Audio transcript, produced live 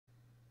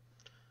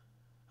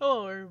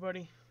Hello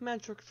everybody,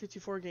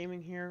 Matrick54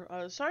 Gaming here.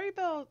 Sorry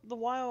about the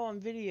while on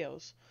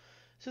videos.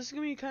 So this is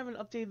going to be kind of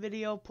an update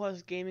video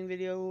plus gaming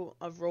video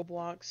of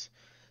Roblox.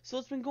 So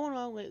what's been going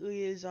on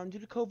lately is due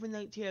to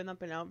COVID-19 I've not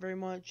been out very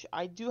much.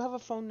 I do have a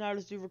phone now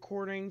to do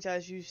recordings,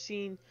 as you've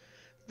seen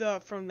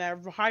from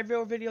that high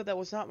rail video. That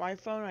was not my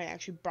phone. I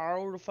actually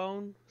borrowed a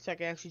phone so I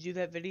could actually do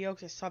that video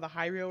because I saw the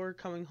high railer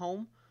coming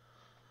home.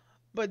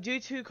 But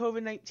due to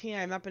COVID-19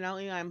 I've not been out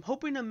lately. I'm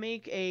hoping to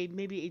make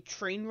maybe a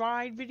train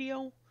ride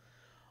video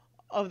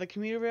of the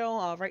commuter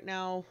rail right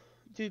now,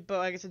 but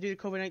like I said, due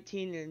to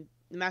COVID-19 and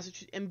the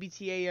Massachusetts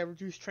MBTA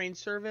reduced train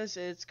service,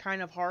 it's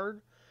kind of hard.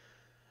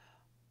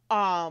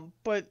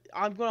 But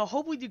I'm gonna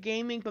hopefully do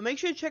gaming. But make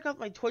sure to check out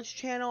my Twitch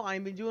channel.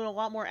 I've been doing a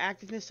lot more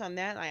activeness on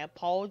that, and I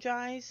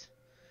apologize.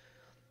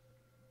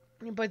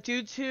 But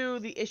due to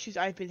the issues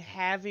I've been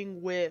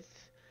having with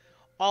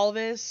all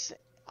this,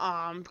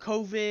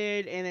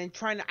 COVID, and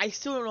then I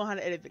still don't know how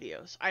to edit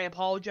videos. I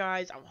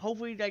apologize.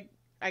 Hopefully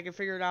I can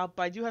figure it out.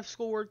 But I do have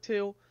schoolwork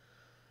too.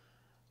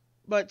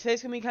 But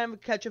today's going to be kind of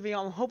a catch-up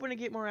video. I'm hoping to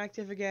get more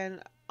active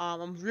again.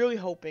 I'm really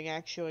hoping,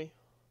 actually.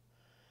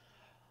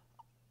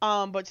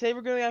 But today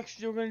we're going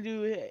to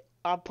do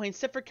playing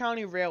Stepford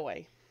County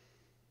Railway.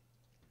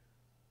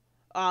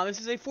 This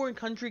is a foreign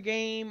country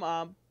game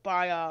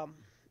by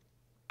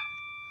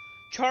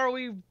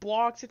Charlie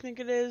Blocks, I think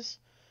it is.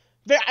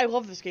 I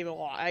love this game a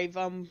lot. I've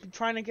been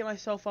trying to get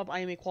myself up. I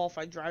am a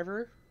qualified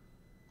driver.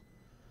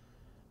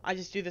 I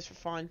just do this for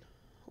fun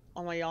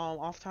on my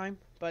off time.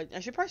 But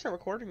I should probably start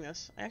recording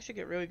this. I actually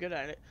get really good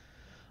at it.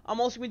 I'm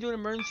also going to be doing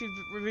emergency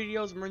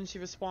videos, emergency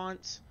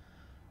response.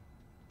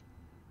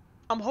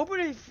 I'm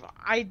hoping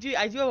I do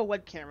have a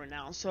web camera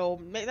now.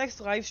 So next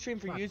live stream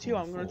for YouTube,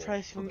 I'm going to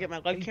try to get my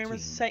web camera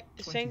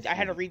synced. I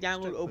had to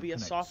re-download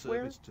OBS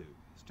software.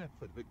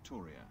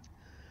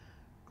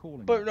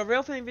 But the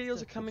rail fan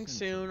videos are coming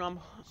soon.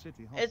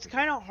 It's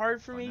kind of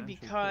hard for me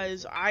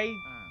because I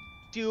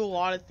do a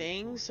lot of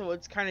things, so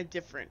it's kind of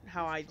different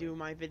how I do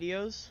my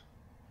videos.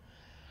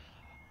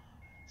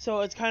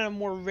 So it's kind of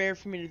more rare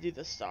for me to do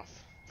this stuff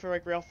for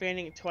like rail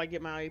fanning until I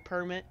get my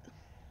permit.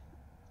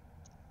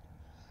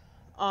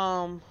 But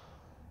I'm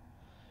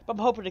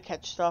hoping to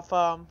catch stuff.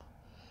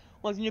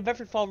 Like the New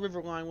Bedford Fall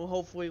River line will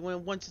hopefully,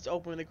 once it's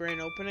open, the grand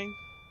opening,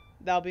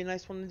 that'll be a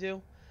nice one to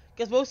do.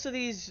 Because most of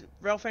these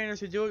rail fanners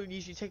who do it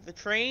usually take the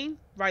train,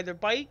 ride their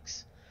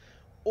bikes,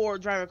 or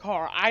drive a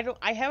car.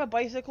 I have a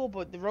bicycle,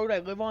 but the road I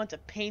live on, it's a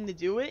pain to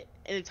do it,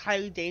 and it's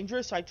highly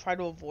dangerous, so I try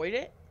to avoid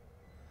it.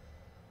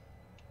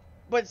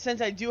 But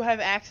since I do have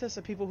access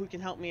to people who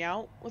can help me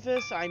out with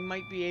this, I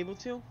might be able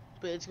to.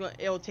 But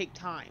it'll take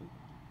time.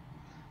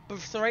 But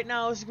so right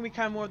now, this is gonna be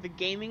kind of more of the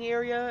gaming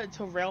area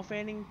until rail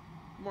fanning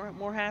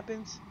more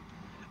happens.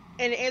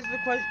 And to answer the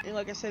question,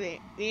 like I said,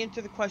 to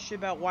answer the question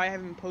about why I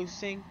haven't been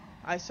posting,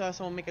 I saw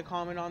someone make a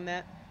comment on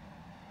that.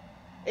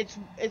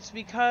 It's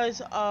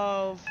because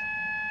of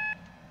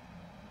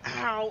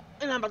how,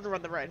 and I'm about to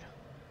run the red.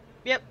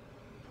 Yep,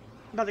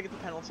 I'm about to get the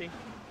penalty.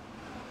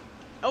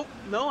 Oh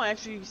no, I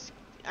actually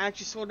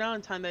slowed down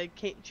in time that I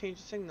can't change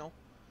the signal.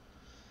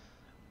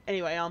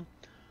 Anyway,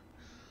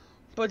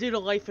 but due to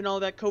life and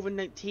all that,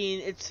 COVID-19,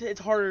 it's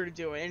harder to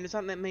do it, and it's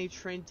not that many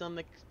trains on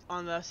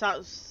the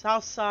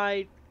south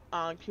side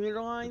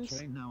commuter lines. The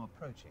train now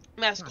approaching.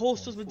 Mass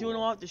Coastal's been doing a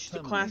lot. This is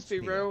the Class 3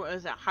 rail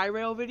as a high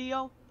rail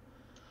video.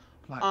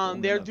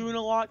 They're doing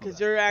a lot because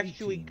they're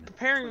actually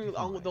preparing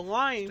the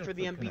line for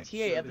the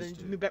MBTA at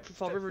the New Bedford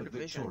Fall River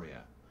Division.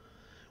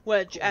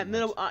 Which at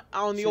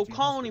on the old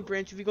Colony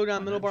branch, if you go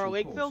down Middleborough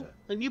Lakeville,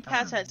 then you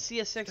pass that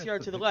SCR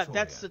to the left.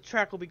 That's the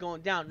track we'll be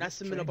going down. That's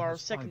the Middleborough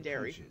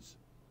Secondary.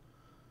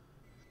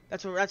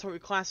 That's what we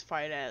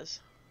classify it as,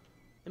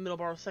 the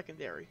Middleborough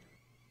Secondary.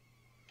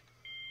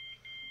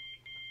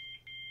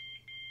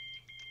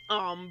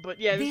 But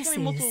yeah, this is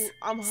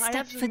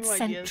Stepford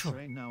Central.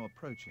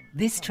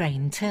 This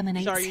train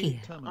terminates here.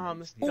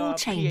 All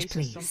change,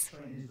 please.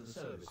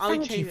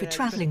 Thank you for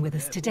travelling with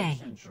us today.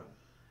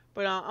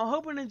 But I'm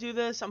hoping to do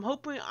this. I'm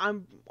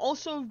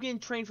also getting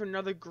trained for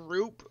another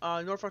group,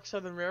 Norfolk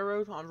Southern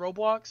Railroad on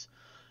Roblox.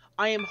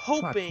 I am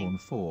hoping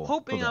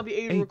I'll be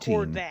able to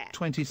record that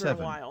for a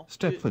while.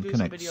 Stepford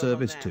Connect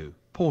service to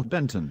Port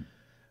Benton.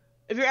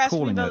 If you're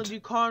asking me about the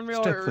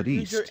Conrail or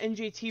user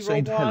NJT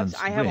Roblox,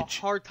 I have a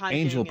hard time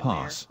Angel getting in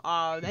Pass,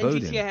 there. The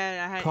Bowden, NJT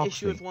I had an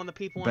issue with one of the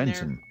people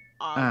Benton, in there.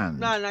 and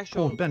Not an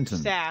actual Port Benton.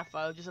 staff,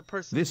 just a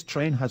person. This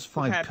train has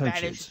 5 had coaches.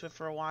 bad issues with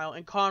for a while,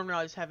 and Conrail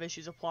I just have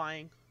issues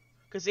applying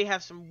because they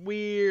have some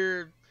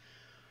weird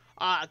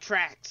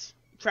track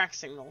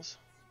signals.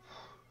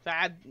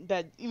 That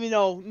even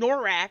though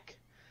NORAC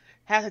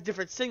has a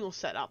different signal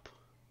setup,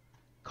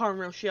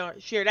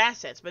 Conrail shared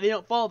assets, but they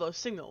don't follow those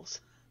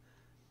signals.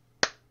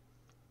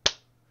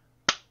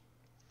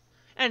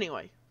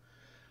 Anyway,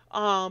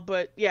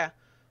 but yeah.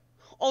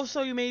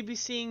 Also, you may be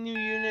seeing new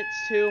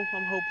units too.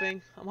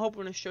 I'm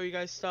hoping to show you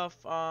guys stuff.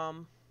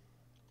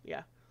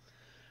 Yeah.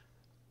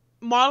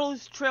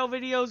 Models trail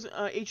videos,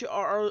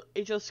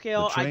 HL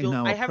scale.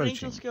 I have an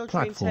HL scale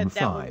train set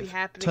that will be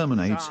happening.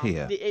 Terminates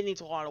here. It needs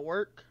a lot of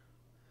work.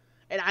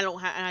 and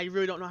I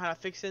really don't know how to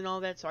fix it and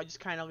all that, so I just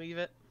kind of leave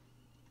it.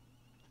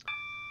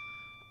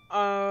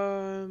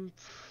 I'm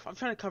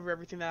trying to cover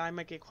everything that I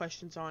might get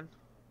questions on.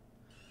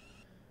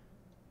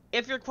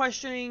 If you're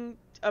questioning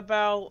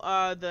about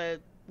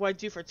what I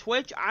do for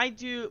Twitch, I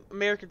do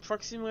American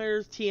Truck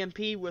Simulators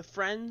TMP with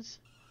friends.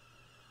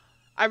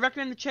 I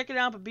recommend to check it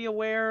out, but be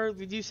aware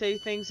we do say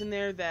things in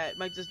there that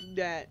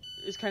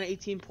is kind of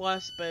 18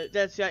 plus, but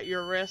that's at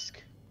your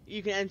risk.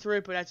 You can enter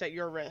it, but that's at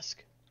your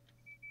risk.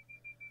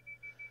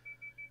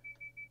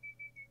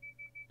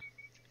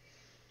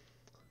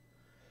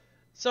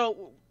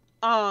 So,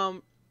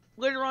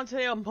 later on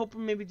today, I'm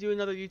hoping maybe do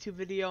another YouTube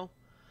video.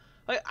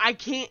 I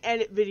can't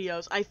edit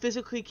videos. I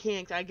physically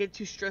can't. I get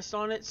too stressed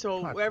on it.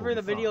 So wherever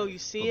the video you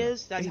see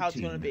is, that's how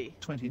it's going to be.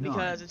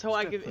 Because until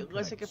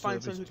unless I can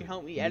find someone who can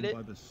help me edit,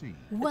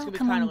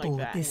 welcome on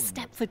board this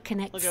Stepford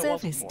Connect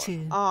service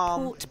to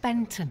Port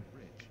Benton.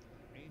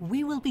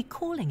 We will be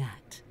calling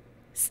at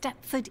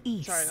Stepford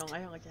East,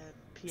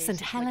 St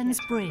Helens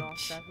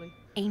Bridge,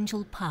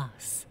 Angel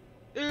Pass.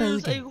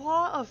 There's a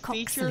lot of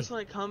features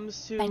when it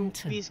comes to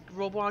these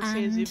Roblox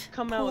games. They've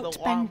come out with a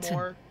lot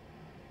more.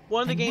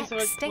 One of the games that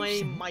I was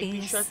playing might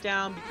be shut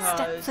down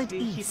because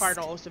he fired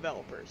all those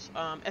developers.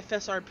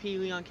 FSRP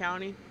Leon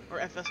County, or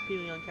FSP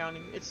Leon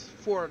County. It's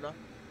Florida.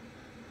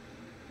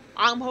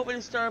 I'm hoping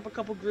to start up a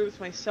couple groups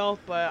myself,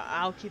 but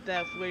I'll keep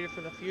that later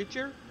for the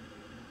future.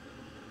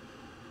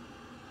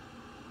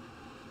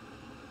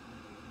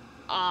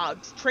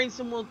 Train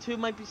Sim World 2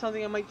 might be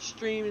something I might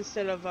stream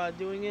instead of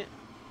doing it.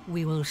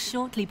 We will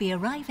shortly be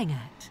arriving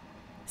at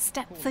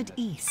Stepford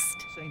East.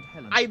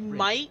 I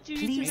might do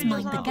Please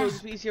mind the gap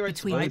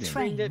between the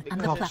train and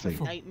the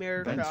platform.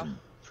 Nightmare to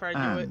try to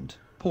do it.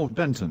 Port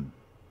Benton.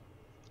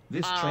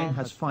 This train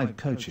has 5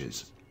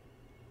 coaches.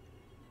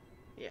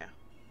 Yeah.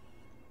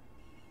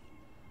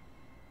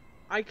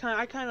 I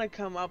kind of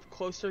come up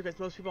closer because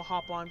most people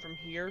hop on from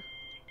here.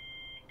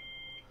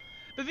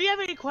 But if you have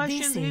any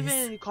questions, leave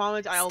it in the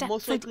comments. I'll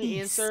most likely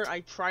answer.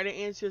 I try to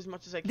answer as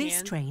much as I can.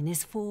 This train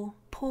is for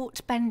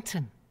Port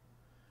Benton.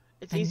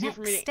 It's easier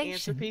for me to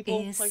answer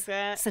people like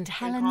that. St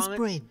Helens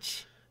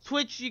Bridge.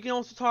 Twitch, you can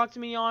also talk to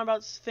me on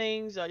about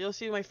things. You'll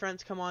see my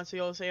friends come on, so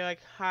you'll say like,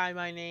 "Hi,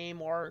 my name,"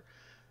 or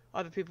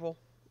other people.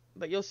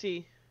 But you'll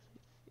see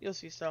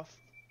stuff.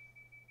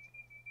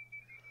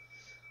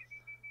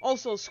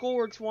 Also,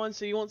 schoolwork's one,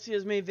 so you won't see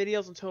as many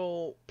videos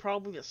until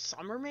probably the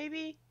summer,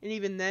 maybe. And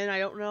even then, I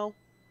don't know.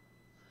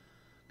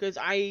 Because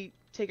I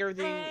take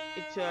everything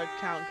into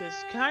account. Because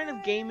kind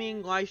of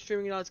gaming, live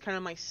streaming, and all, it's kind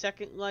of my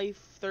second life,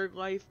 third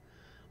life.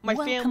 My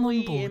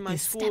family and my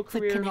school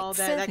career and all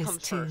that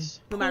comes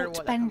first. No matter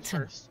what, that comes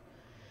first.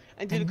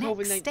 And due to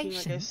COVID-19,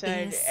 like I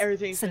said,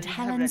 everything's been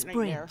having a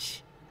nightmare.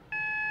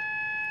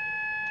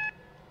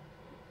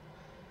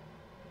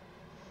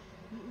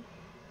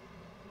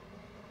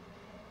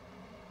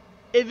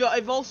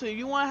 If also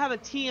you want to have a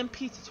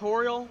TMP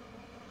tutorial,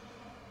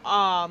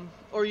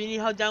 or you need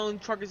help downloading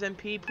Truckers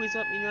MP, please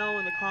let me know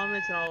in the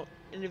comments,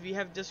 and if you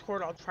have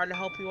Discord, I'll try to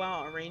help you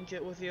out, I'll arrange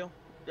it with you,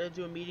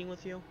 do a meeting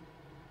with you.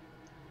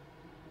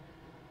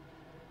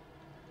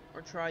 Or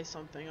try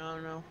something, I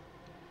don't know.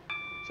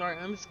 Sorry,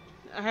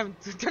 I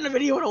haven't done a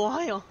video in a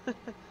while.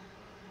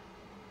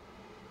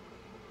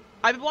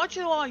 I've been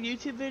watching a lot of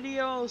YouTube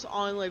videos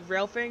on like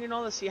Railfang and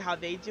all to see how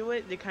they do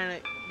it. They kind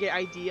of get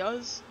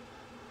ideas.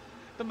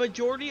 The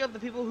majority of the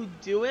people who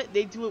do it,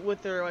 they do it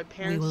with their like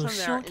parents. We will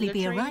shortly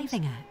be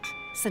arriving at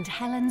St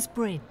Helens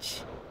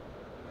Bridge.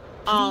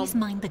 Please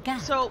mind the gap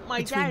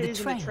between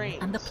the train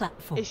and the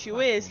platform.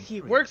 Issue is,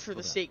 he works for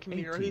the state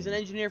commuter. He's an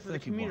engineer for the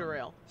commuter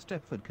rail.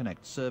 Stepford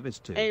Connect service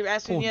to and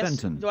asking, yes,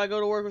 do I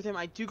go to work with him?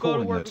 I do go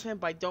to work with him,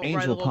 but I don't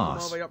ride the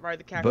locomotive, I don't ride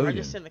the cab. I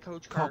just send the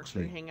coach car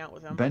and hang out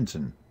with him.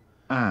 Benton,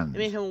 and I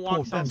made him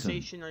walk to the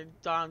station or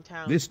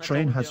downtown. This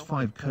train has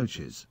 5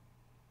 coaches.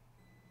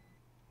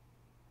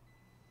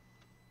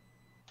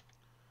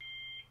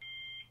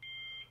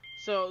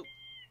 So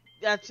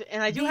that's,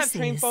 and I do have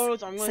train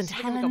photos. I'm going to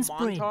take like a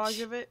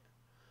montage of it.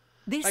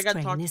 This I got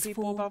to talk train to is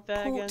people for about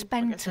that Port again.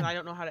 Benton. Like I said, I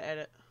don't know how to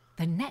edit.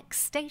 The next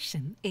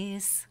station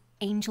is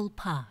Angel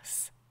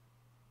Pass.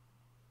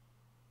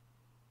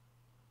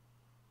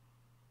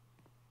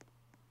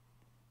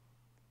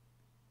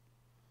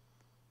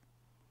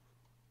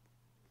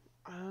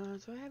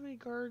 Do I have any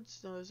guards?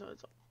 No, there's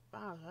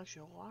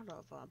actually a lot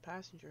of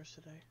passengers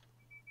today.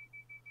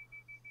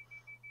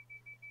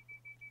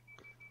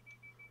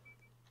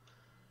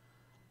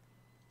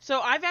 So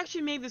I've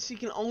actually made this so you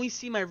can only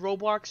see my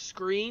Roblox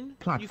screen.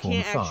 Platform you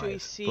can't actually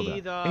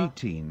see the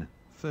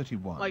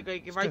 1831. Like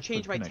if I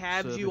change my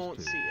tabs, you won't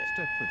see it.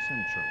 Stepford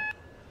Central.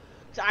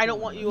 So I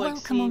don't want you like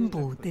Welcome on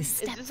board this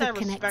Stepford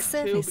Connect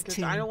service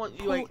to I don't want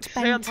you like Port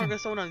say I'm talking Benton. to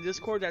someone on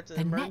Discord that's an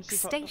The emergency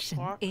next station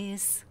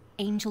is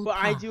Angel What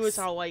Pass. I do is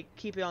I'll like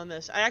keep it on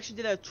this. I actually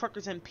did a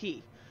Truckers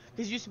MP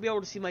because you used to be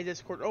able to see my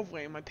Discord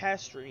overlay in my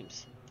past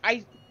streams.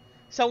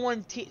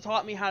 Someone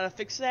taught me how to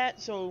fix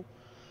that, so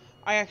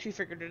I actually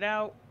figured it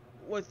out.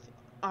 With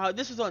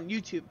this was on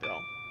YouTube though.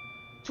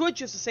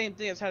 Twitch is the same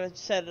thing as how to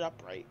set it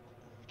up right.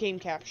 Game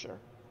capture.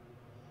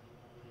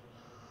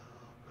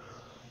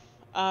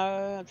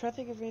 I'm trying to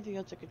think of anything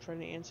else I could try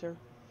to answer.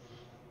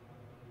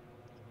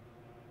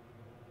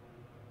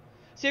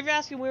 So if you're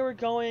asking where we're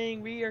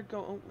going, we are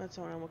going... Oh, that's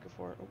not what I'm looking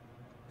for.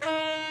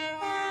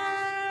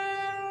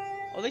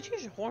 Oh, they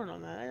changed the horn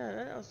on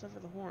that. That was stuff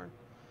for the horn.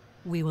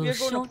 We will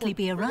shortly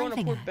be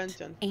arriving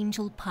at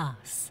Angel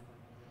Pass.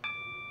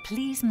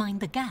 Please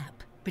mind the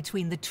gap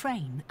between the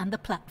train and the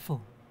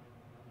platform.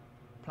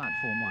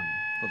 Platform 1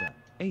 for the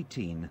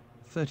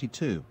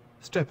 1832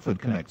 Stepford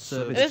Connect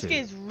service. This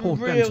game's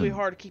really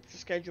hard to keep the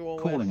schedule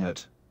with. Calling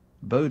at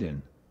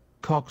Bowden,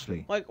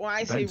 Coxley. Like when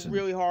I say Benton,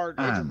 really hard,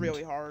 it's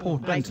really hard.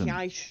 Port Benton.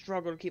 I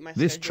struggle to keep my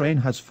This schedule. train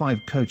has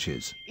 5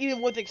 coaches.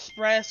 Even with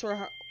Express or...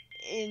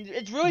 And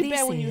it's really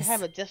bad when you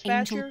have a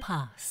dispatcher. Angel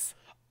Pass.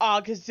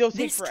 Because they'll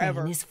take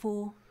forever. This train is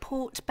for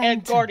Port Benton.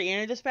 And a guard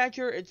and a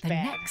dispatcher, it's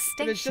bad. Next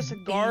if it's just a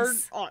guard,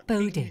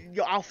 Bowden.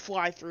 I'll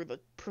fly through the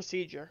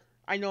procedure.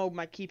 I know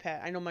my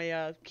keypad. I know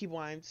my key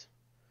blinds.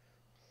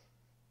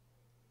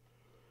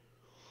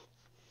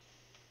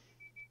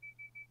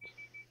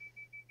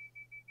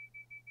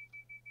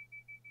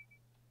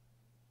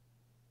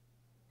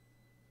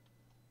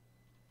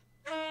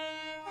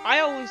 I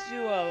always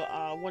do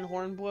a one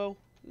horn blow.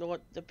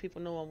 Let the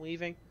people know I'm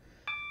leaving.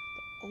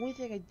 The only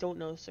thing I don't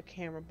know is the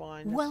camera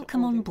blind.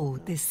 Welcome on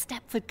board this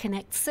Stepford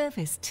Connect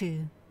service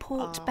to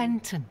Port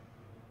Benton.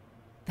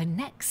 The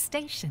next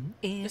station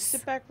is just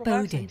sit back,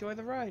 relax, Bowden. and enjoy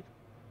the ride.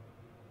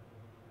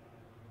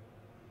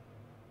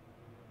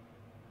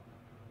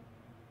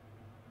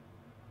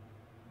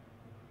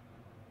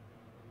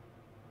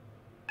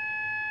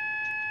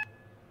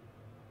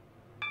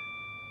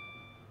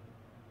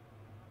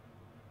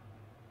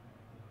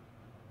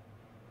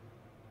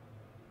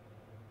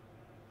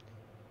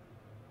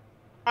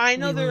 I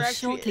know there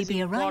actually is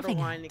a water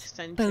line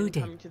extension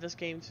coming to this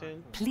game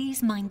soon.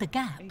 Please mind the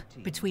gap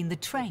between the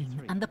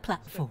train and the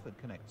platform. Stepford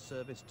Connect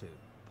service to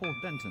Port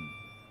Benton.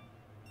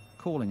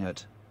 Calling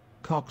at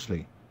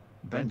Coxley,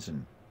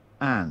 Benton,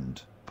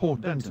 and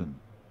Port Benton.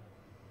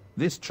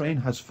 This train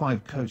has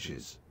 5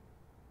 coaches.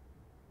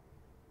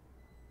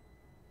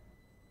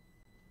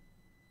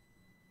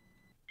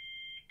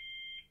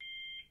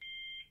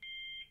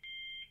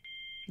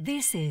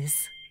 This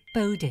is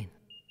Bowden.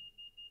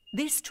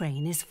 This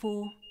train is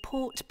for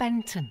Port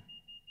Benton.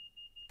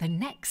 The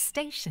next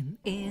station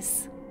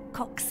is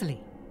Coxley.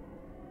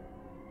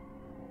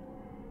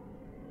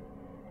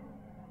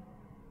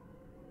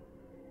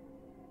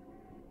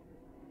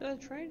 Is that a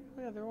train?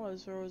 Oh, yeah, there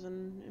was. There was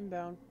an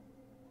inbound.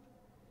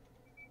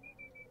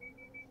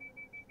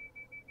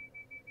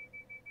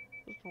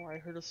 I don't know why I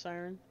heard a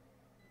siren.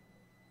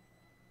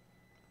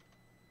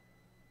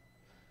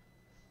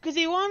 Because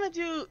they want to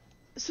do...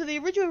 So they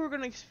originally were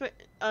going to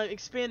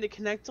expand the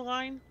Connect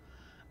line.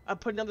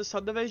 Put another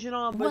subdivision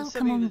on, but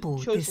welcome on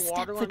board this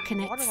Stepford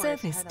Connect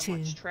service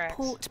to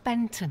Port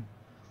Benton.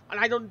 And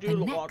I don't do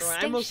the water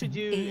line. I mostly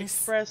do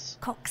Express,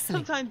 Coxley.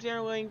 sometimes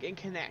Airlink, and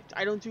Connect.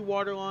 I don't do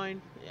water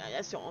line. Yeah,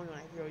 that's the only one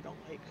I really don't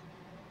like.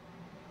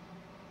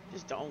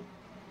 Just don't.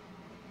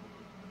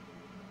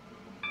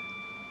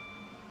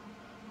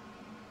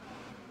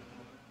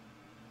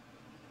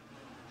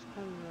 It's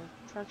kind of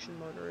a traction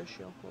motor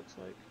issue, looks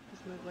like,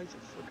 because my lights are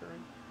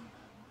flickering.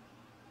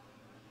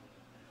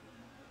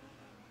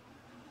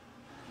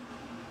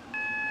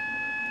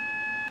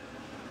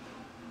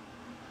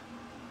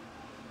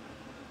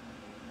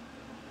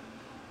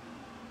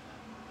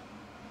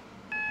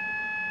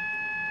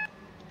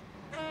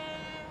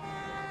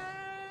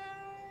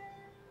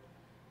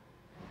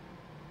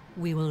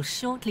 We will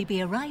shortly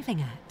be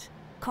arriving at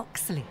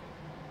Coxley.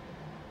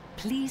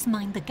 Please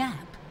mind the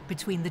gap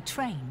between the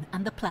train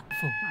and the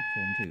platform.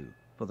 Platform 2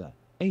 for the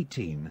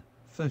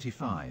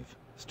 1835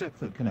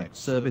 Stepford Connect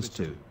service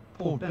to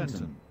Port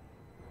Benton.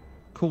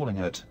 Calling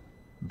at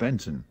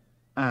Benton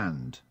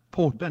and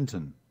Port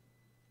Benton.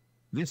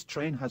 This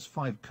train has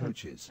 5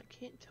 coaches. I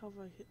can't tell if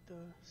I hit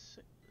the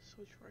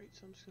switch right,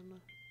 so I'm just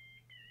gonna...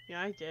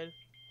 Yeah, I did.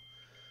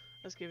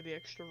 Let's give it the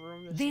extra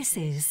room. This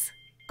is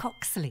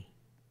Coxley.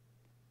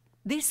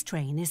 This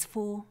train is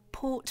for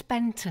Port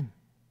Benton.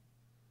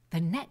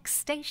 The next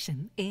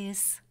station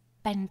is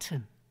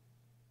Benton.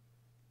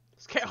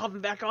 Let's get off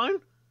and back on.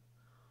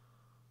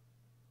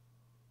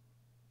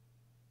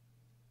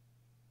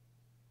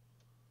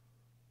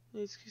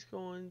 Let's keep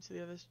going to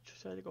the other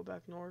side to go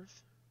back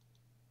north.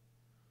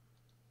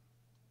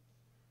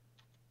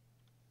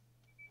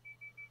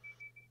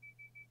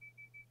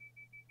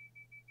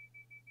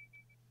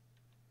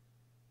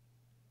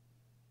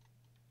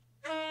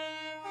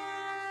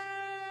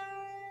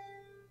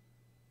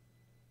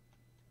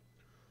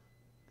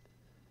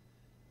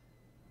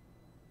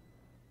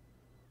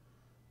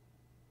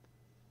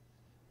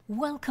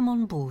 Welcome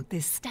on board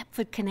this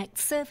Stepford Connect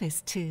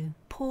service to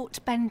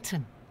Port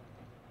Benton.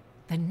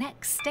 The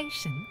next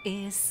station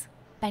is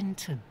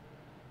Benton.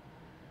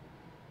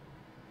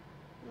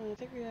 I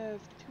think we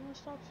have 2 more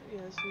stops.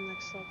 Yeah, this is the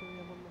next stop, and we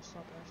have 1 more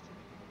stop after.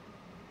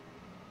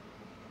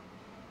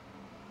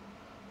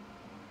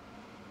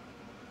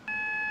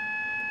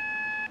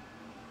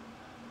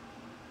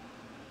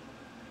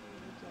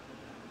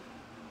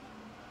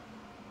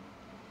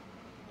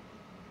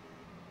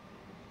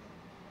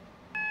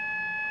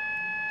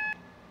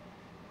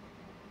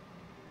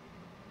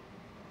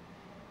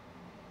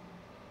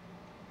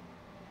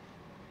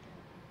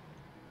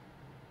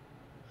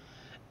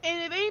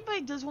 And if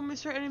anybody does want me to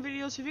start editing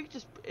videos,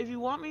 if you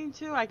want me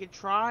to, I could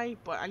try,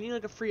 but I need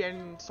like a free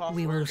editing software.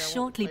 We will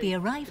shortly be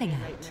arriving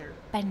at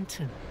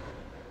Benton.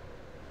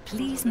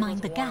 Please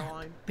mind the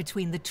gap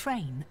between the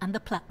train and the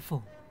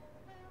platform.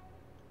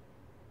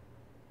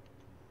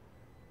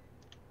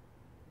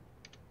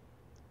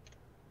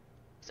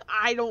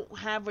 I don't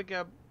have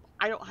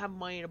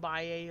money to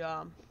buy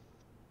a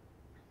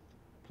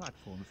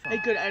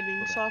good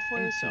editing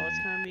software, so it's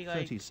gonna be like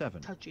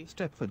 37 touchy.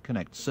 Stepford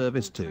Connect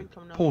service to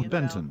Port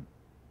Benton.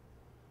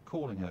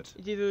 Calling at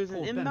it's either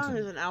an inbound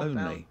or an outbound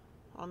only.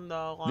 On the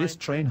line. This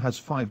train has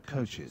 5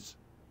 coaches.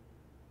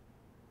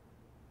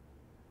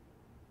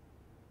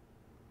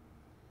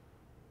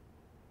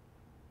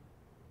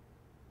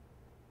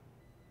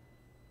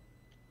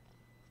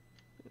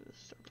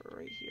 Stop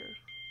right here.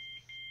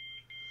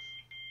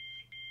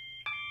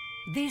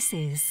 This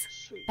is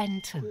Sweet.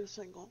 Benton.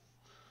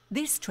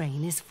 This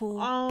train is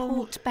for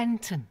Port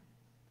Benton.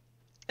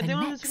 The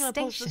next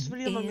station is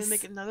video, I'm gonna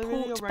make another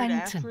video right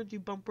Benton. after, do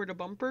bumper to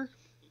bumper.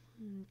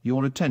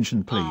 Your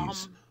attention,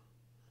 please.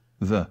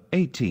 The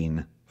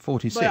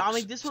 1846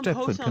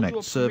 Stepford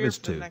Connect service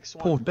to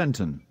Port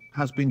Benton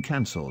has been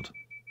cancelled.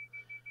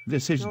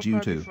 This is due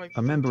to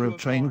a member of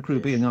train crew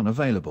being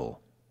unavailable.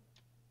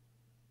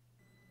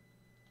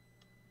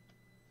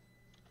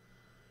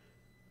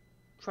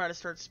 Try to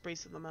start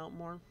spacing them out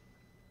more.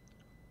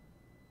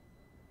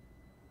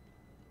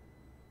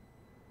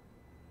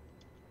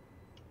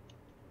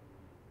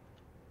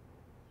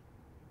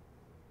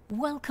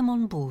 Welcome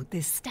on board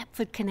this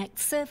Stepford Connect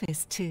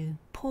service to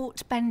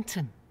Port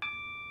Benton.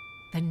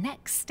 The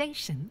next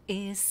station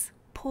is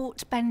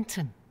Port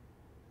Benton.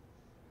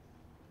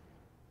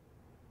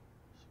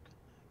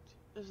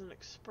 There's an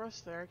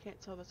express there. I can't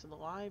tell if that's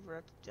alive or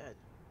that's dead.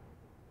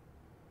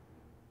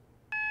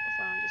 I'll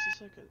find out in just a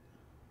second.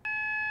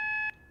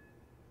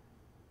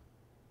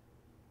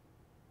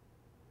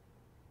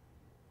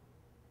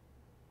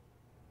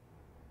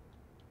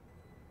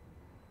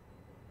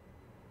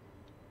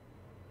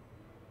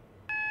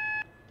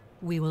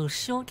 We will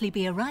shortly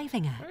be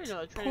arriving at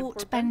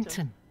Port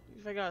Benton.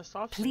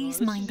 Please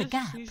mind the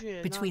gap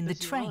between the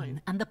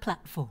train and the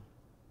platform.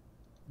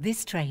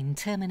 This train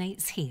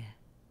terminates here.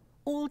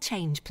 All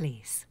change,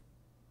 please.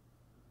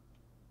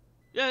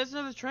 Yeah, there's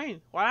another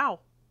train.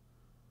 Wow.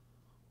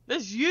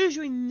 There's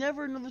usually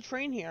never another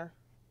train here.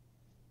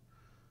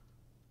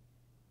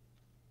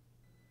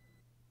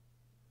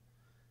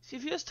 See,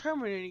 if you just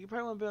terminate it, you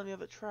probably want to be on the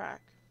other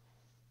track.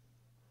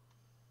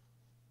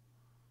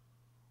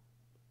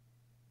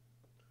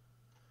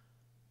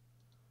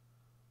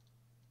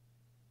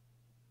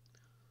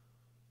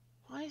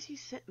 Why is he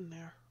sitting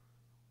there?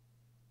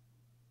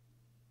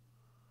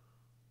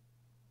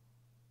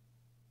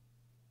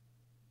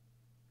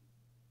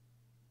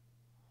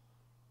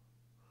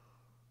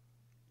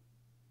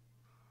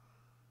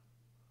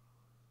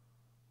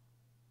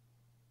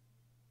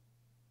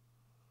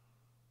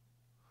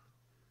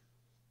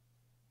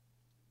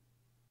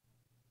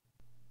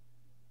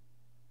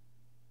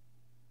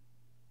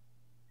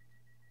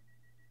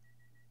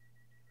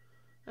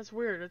 That's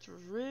weird. That's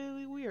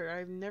really weird.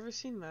 I've never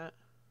seen that.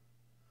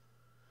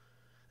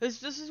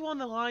 This is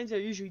one of the lines that are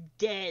usually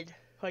dead.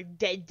 Like,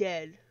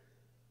 dead.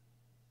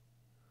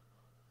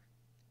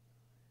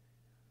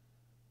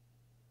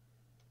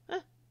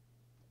 Huh.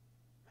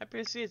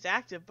 Happy to see it's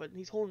active, but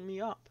he's holding me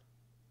up.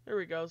 There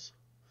he goes.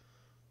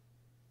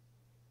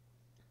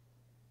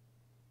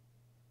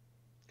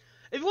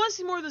 If you want to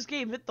see more of this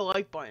game, hit the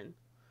like button.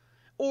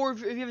 Or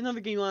if you have another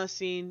game you want to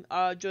see,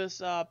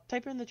 just type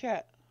it in the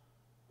chat.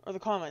 Or the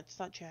comments,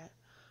 not chat.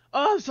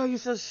 Oh, I'm so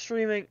used to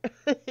streaming.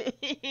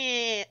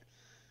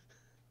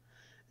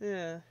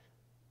 Yeah.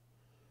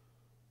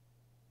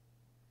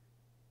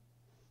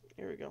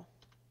 Here we go.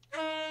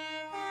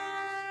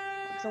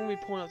 Because I'm going to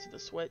be pulling out to the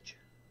Switch.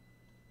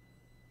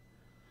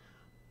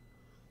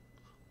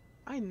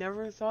 I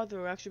never thought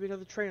there would actually be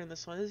another train on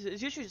this one.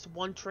 It's usually just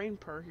one train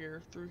through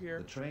here.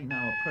 The train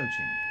now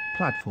approaching.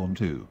 Platform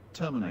 2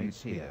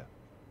 terminates here.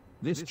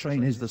 This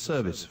train is the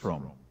service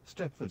from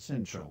Stepford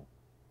Central.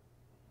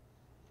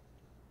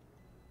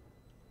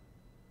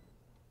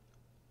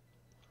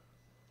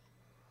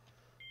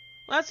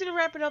 That's going to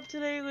wrap it up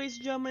today, ladies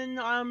and gentlemen.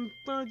 I'm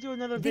going to do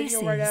another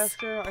video right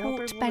after. I hope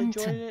everyone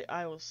enjoyed it.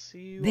 I will see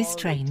you all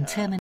later.